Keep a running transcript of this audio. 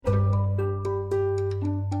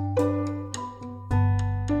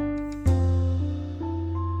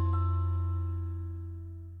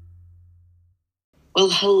Well,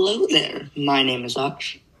 hello there. My name is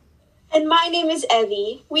Aksh. And my name is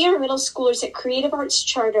Evie. We are middle schoolers at Creative Arts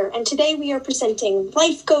Charter, and today we are presenting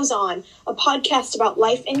Life Goes On, a podcast about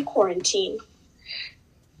life in quarantine.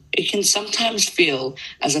 It can sometimes feel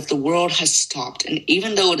as if the world has stopped, and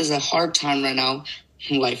even though it is a hard time right now,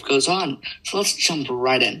 life goes on. So let's jump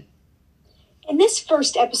right in. In this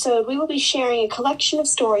first episode, we will be sharing a collection of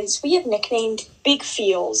stories we have nicknamed Big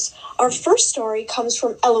Feels. Our first story comes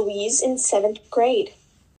from Eloise in 7th grade.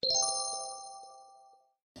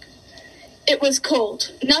 It was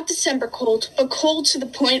cold. Not December cold, but cold to the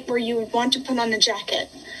point where you would want to put on a jacket,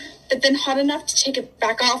 but then hot enough to take it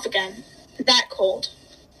back off again. That cold.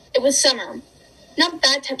 It was summer. Not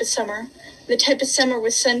that type of summer. The type of summer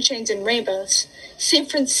with sunshines and rainbows. San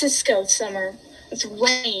Francisco summer, with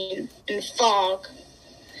rain and fog.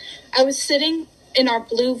 I was sitting in our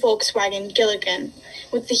blue Volkswagen Gilligan,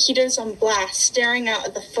 with the heaters on blast, staring out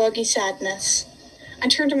at the foggy sadness. I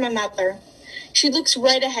turned to my mother. She looks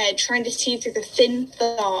right ahead, trying to see through the thin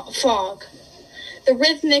fog. The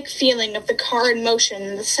rhythmic feeling of the car in motion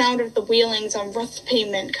and the sound of the wheelings on rough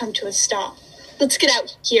pavement come to a stop. Let's get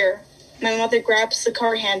out here. My mother grabs the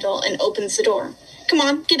car handle and opens the door. Come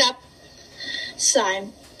on, get up. Sigh.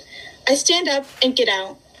 I stand up and get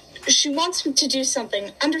out. She wants me to do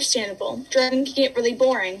something, understandable. Driving can get really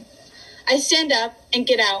boring. I stand up and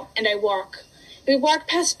get out, and I walk. We walk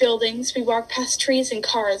past buildings, we walk past trees and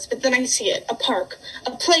cars, but then I see it, a park,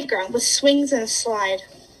 a playground with swings and a slide.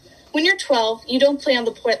 When you're 12, you don't play on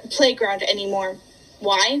the playground anymore.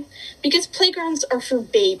 Why? Because playgrounds are for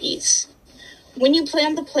babies. When you play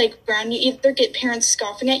on the playground, you either get parents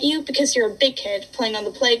scoffing at you because you're a big kid playing on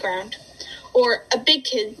the playground, or a big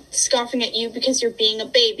kid scoffing at you because you're being a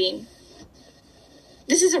baby.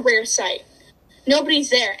 This is a rare sight. Nobody's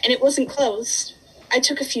there, and it wasn't closed. I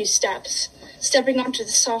took a few steps, stepping onto the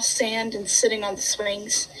soft sand and sitting on the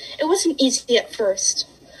swings. It wasn't easy at first.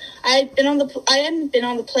 I hadn't been on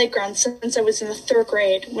the playground since I was in the 3rd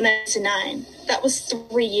grade when I was 9. That was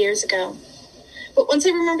 3 years ago. But once I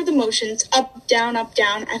remembered the motions, up, down,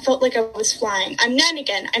 I felt like I was flying. I'm 9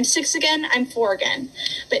 again, I'm 6 again, I'm 4 again.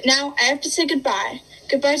 But now I have to say goodbye.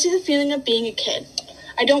 Goodbye to the feeling of being a kid.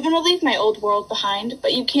 I don't want to leave my old world behind,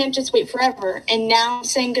 but you can't just wait forever. And now I'm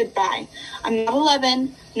saying goodbye. I'm not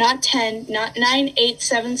 11, not 10, not 9, 8,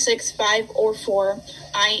 7, 6, 5, or 4.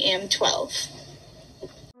 I am 12.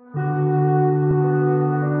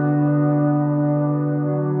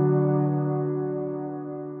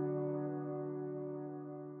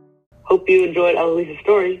 Hope you enjoyed Eloise's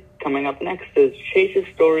story. Coming up next is Chase's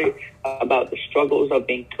story about the struggles of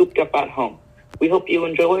being cooped up at home. We hope you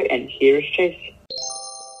enjoy, and here's Chase.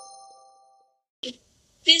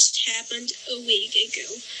 This happened a week ago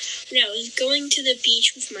when I was going to the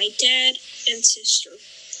beach with my dad and sister.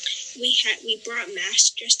 We brought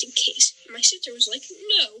masks just in case. My sister was like,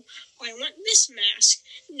 "No, I want this mask.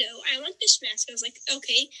 No, I want this mask." I was like,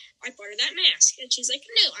 "Okay, I bought her that mask." And she's like,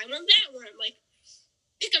 "No, I want that one." I'm like,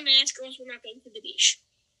 "Pick a mask or else we're not going to the beach."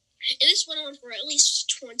 And this went on for at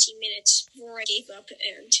least 20 minutes before I gave up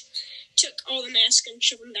and took all the masks and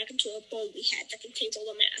shoved them back into a bowl we had that contains all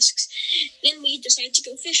the masks. Then we decided to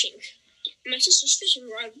go fishing. My sister's fishing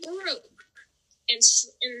rod broke, and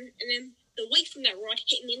then the weight from that rod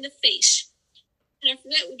hit me in the face. And after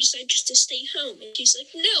that, we decided just to stay home. And she's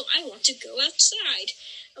like, "No, I want to go outside."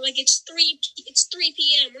 I'm like, it's 3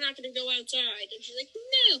 p.m. We're not going to go outside. And she's like,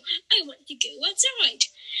 "No, I want to go outside."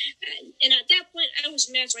 And at that point, I was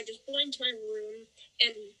mad, so I just went into my room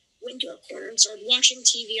and went to a corner and started watching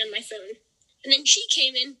TV on my phone. And then she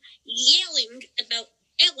came in yelling about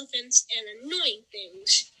elephants and annoying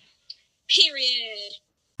things. Period.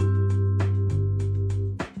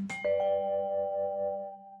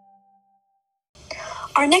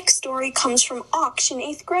 Our next story comes from Aksh in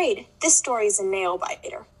 8th grade. This story is a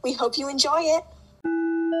nail-biter. We hope you enjoy it.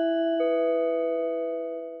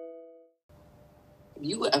 Have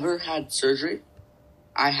you ever had surgery?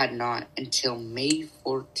 I had not until May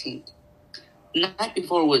 14th. The night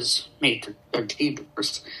before was May 13th.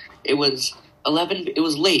 It was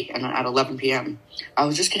late, and at 11 p.m. I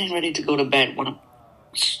was just getting ready to go to bed when a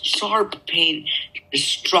sharp pain just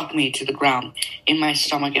struck me to the ground in my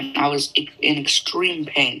stomach, and I was in extreme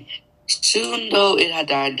pain. Soon, though, it had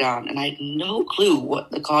died down, and I had no clue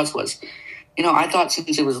what the cause was. I thought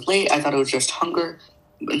since it was late, I thought it was just hunger,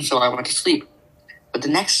 and so I went to sleep. But the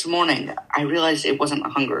next morning, I realized it wasn't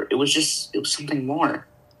hunger. It was something more.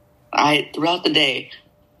 Throughout the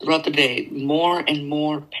day, more and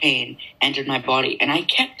more pain entered my body, and I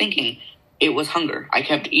kept thinking it was hunger. I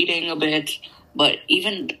kept eating a bit, but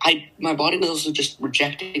my body was also just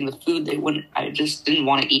rejecting the food I just didn't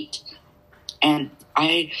want to eat. And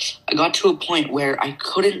I got to a point where I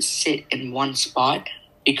couldn't sit in one spot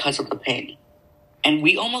because of the pain. And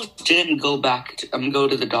we almost didn't go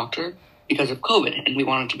to the doctor because of COVID, and we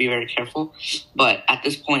wanted to be very careful. But at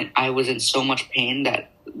this point, I was in so much pain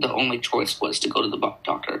that the only choice was to go to the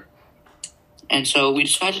doctor. And so we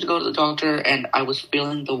decided to go to the doctor, and I was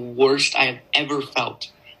feeling the worst I have ever felt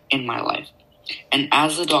in my life. And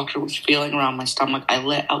as the doctor was feeling around my stomach, I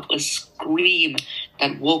let out a scream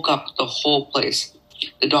that woke up the whole place.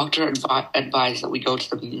 The doctor advised that we go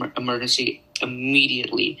to the emergency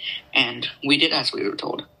immediately, and we did as we were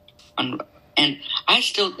told. And I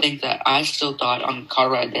still thought on the car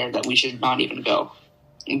ride there that we should not even go,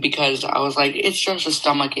 because I was like, it's just a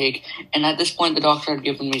stomach ache. And at this point, the doctor had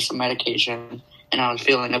given me some medication, and I was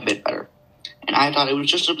feeling a bit better. And I thought it was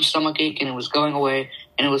just a stomach ache, and it was going away,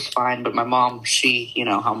 and it was fine. But my mom, you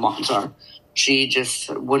know how moms are, she just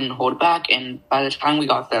wouldn't hold back. And by the time we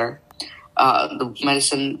got there, the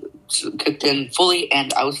medicine kicked in fully,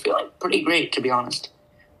 and I was feeling pretty great, to be honest.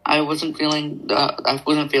 I wasn't feeling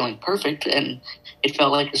perfect, and it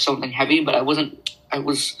felt like something heavy, but I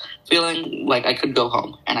was feeling like I could go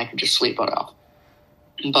home and I could just sleep it off.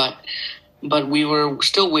 But we were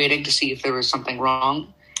still waiting to see if there was something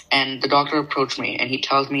wrong, and the doctor approached me, and he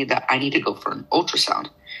tells me that I need to go for an ultrasound.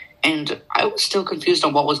 And I was still confused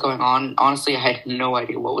on what was going on. Honestly, I had no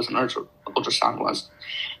idea what an ultrasound was.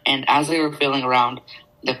 And as they were feeling around,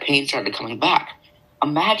 the pain started coming back.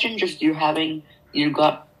 Imagine just you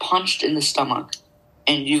got punched in the stomach,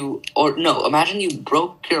 imagine you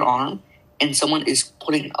broke your arm and someone is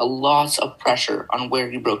putting a lot of pressure on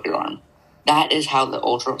where you broke your arm. That is how the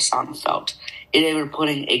ultrasound felt. They were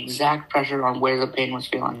putting exact pressure on where the pain was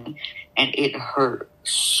feeling, and it hurt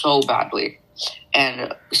so badly.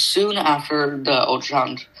 And soon after the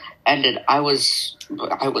ultrasound ended, I was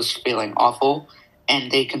feeling awful,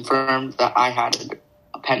 and they confirmed that I had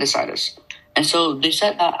appendicitis. And so they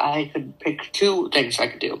said that I could pick two things I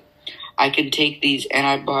could do. I could take these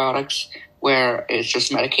antibiotics where it's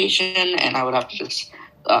just medication, and I would have to just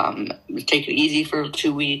take it easy for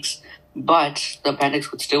 2 weeks, but the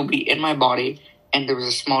appendix would still be in my body, and there was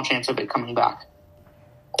a small chance of it coming back.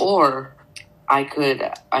 Or I could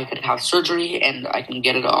have surgery and I can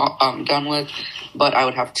get it all done with, but I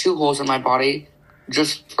would have 2 holes in my body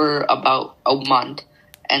just for about a month,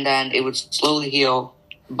 and then it would slowly heal,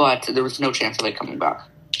 but there was no chance of it coming back.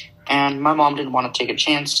 And my mom didn't want to take a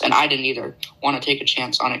chance, and I didn't either want to take a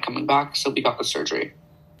chance on it coming back, so we got the surgery.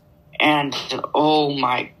 And oh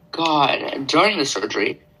my God, during the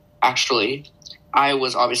surgery, actually, I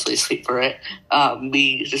was obviously asleep for it.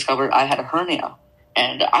 We discovered I had a hernia.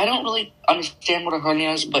 And I don't really understand what a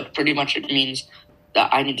hernia is, but pretty much it means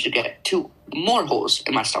that I need to get 2 more holes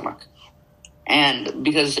in my stomach. And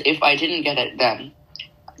because if I didn't get it then,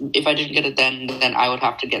 then I would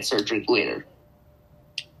have to get surgery later.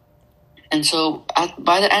 And so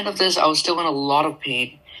by the end of this, I was still in a lot of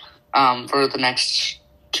pain for the next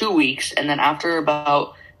 2 weeks. And then after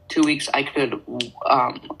about 2 weeks, I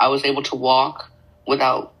was able to walk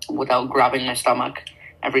without grabbing my stomach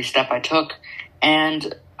every step I took.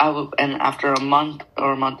 And after a month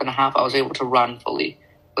or a month and a half, I was able to run fully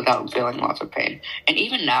without feeling lots of pain. And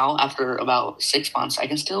even now, after about 6 months, I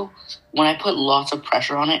can still, when I put lots of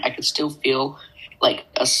pressure on it, I can still feel like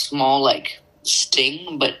a small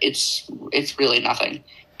sting, but it's really nothing.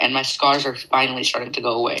 And my scars are finally starting to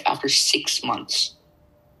go away after 6 months.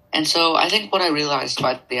 And so I think what I realized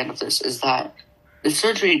by the end of this is that the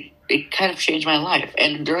surgery, it kind of changed my life.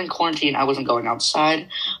 And during quarantine, I wasn't going outside.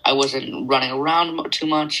 I wasn't running around too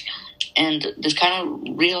much. And this kind of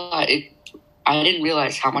I didn't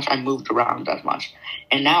realize how much I moved around that much.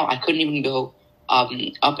 And now I couldn't even go up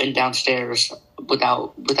and down stairs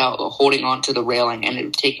without holding on to the railing. And it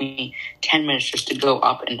would take me 10 minutes just to go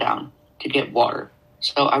up and down to get water.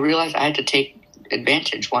 So I realized I had to take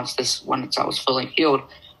advantage once I was fully healed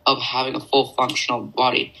of having a full functional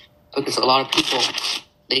body. Because a lot of people,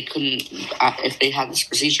 they couldn't, if they had this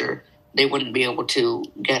procedure, they wouldn't be able to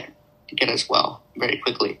get as well very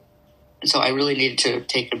quickly. And so I really needed to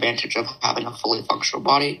take advantage of having a fully functional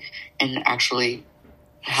body and actually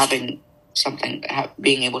having something,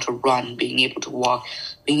 being able to run, being able to walk,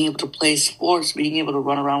 being able to play sports, being able to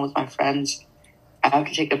run around with my friends. I have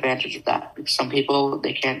to take advantage of that because some people,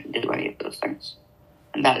 they can't do any of those things.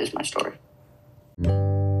 And that is my story.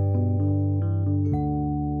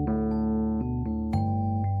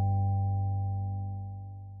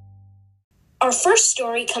 Our first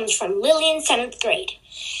story comes from Lily in 7th grade.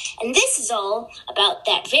 And this is all about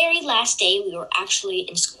that very last day we were actually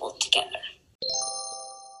in school together.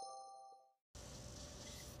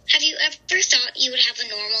 Have you ever thought you would have a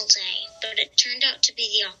normal day, but it turned out to be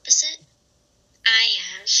the opposite? I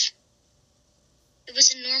have. It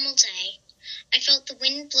was a normal day. I felt the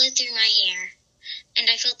wind blow through my hair, and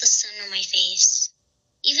I felt the sun on my face.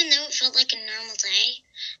 Even though it felt like a normal day,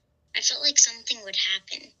 I felt like something would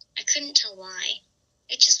happen. I couldn't tell why.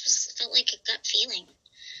 It just felt like a gut feeling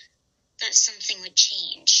that something would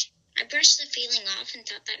change. I brushed the feeling off and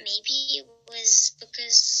thought that maybe it was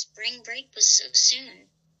because spring break was so soon.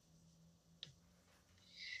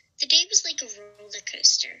 The day was like a roller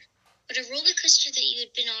coaster, but a roller coaster that you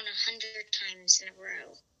had been on 100 times in a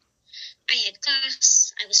row. I had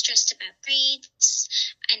class, I was stressed about grades,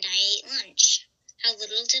 and I ate lunch. How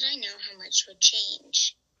little did I know how much would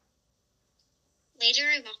change. Later,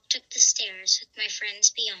 I walked up the stairs with my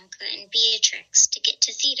friends Bianca and Beatrix to get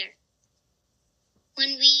to theater.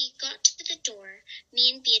 When we got to the door,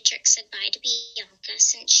 me and Beatrix said bye to Bianca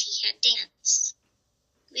since she had dance.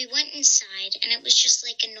 We went inside, and it was just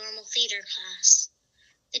like a normal theater class.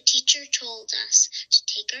 The teacher told us to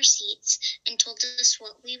take our seats and told us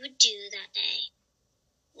what we would do that day.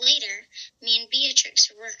 Later, me and Beatrix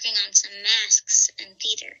were working on some masks in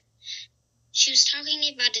theater. She was talking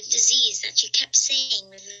about a disease that she kept saying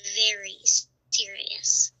was very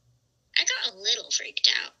serious. I got a little freaked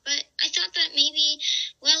out, but I thought that maybe,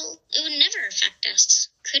 it would never affect us.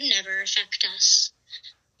 Could never affect us.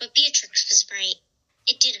 But Beatrix was right.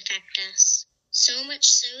 It did affect us. So much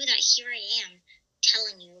so that here I am,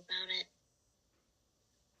 telling you about it.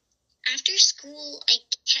 After school, I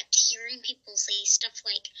kept hearing people say stuff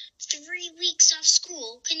like, 3 weeks off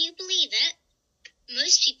school, can you believe it?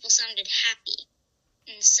 Most people sounded happy,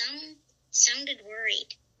 and some sounded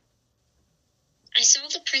worried. I saw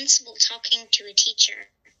the principal talking to a teacher.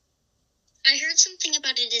 I heard something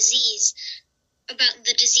about the disease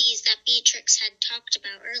that Beatrix had talked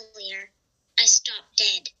about earlier. I stopped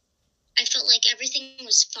dead. I felt like everything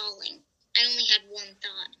was falling. I only had one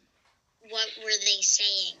thought. What were they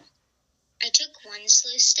saying? I took one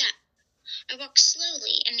slow step. I walked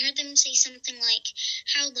slowly and heard them say something like,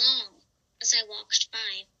 how long, as I walked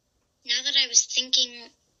by. Now I was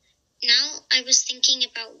thinking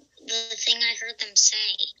about the thing I heard them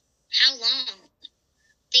say. How long?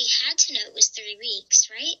 They had to know it was 3 weeks,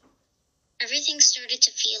 right? Everything started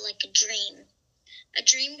to feel like a dream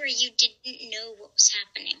where you didn't know what was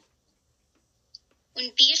happening.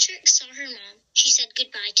 When Beatrix saw her mom, she said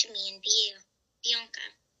goodbye to me and Bianca,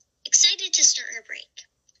 excited to start her break.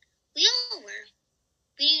 We all were.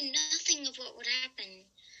 We knew nothing of what would happen.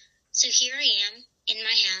 So here I am, in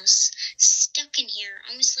my house, stuck in here,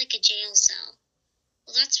 almost like a jail cell.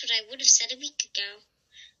 Well, that's what I would have said a week ago.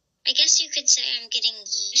 I guess you could say I'm getting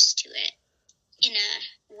used to it, in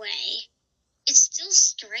a way. It's still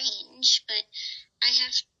strange, but I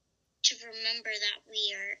have to remember that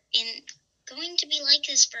we are going to be like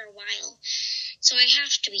this for a while, so I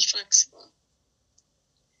have to be flexible.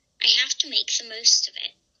 I have to make the most of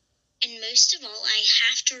it. And most of all, I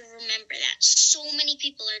have to remember that so many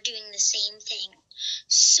people are doing the same thing.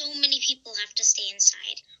 So many people have to stay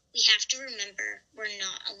inside. We have to remember we're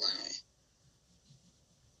not alone.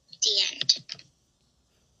 The end.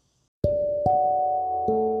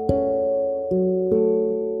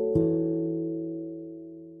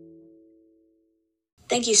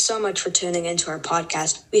 Thank you so much for tuning into our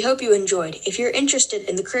podcast. We hope you enjoyed. If you're interested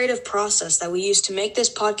in the creative process that we use to make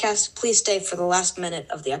this podcast, please stay for the last minute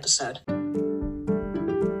of the episode.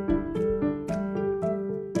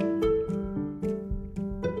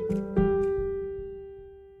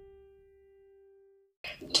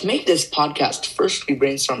 To make this podcast, first we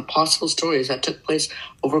brainstormed possible stories that took place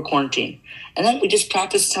over quarantine, and then we just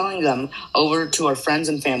practiced telling them over to our friends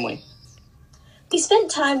and family. We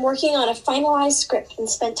spent time working on a finalized script and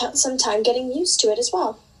spent some time getting used to it as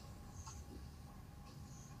well.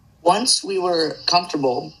 Once we were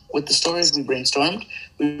comfortable with the stories we brainstormed,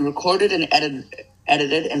 we recorded and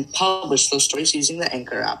edited and published those stories using the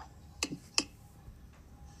Anchor app.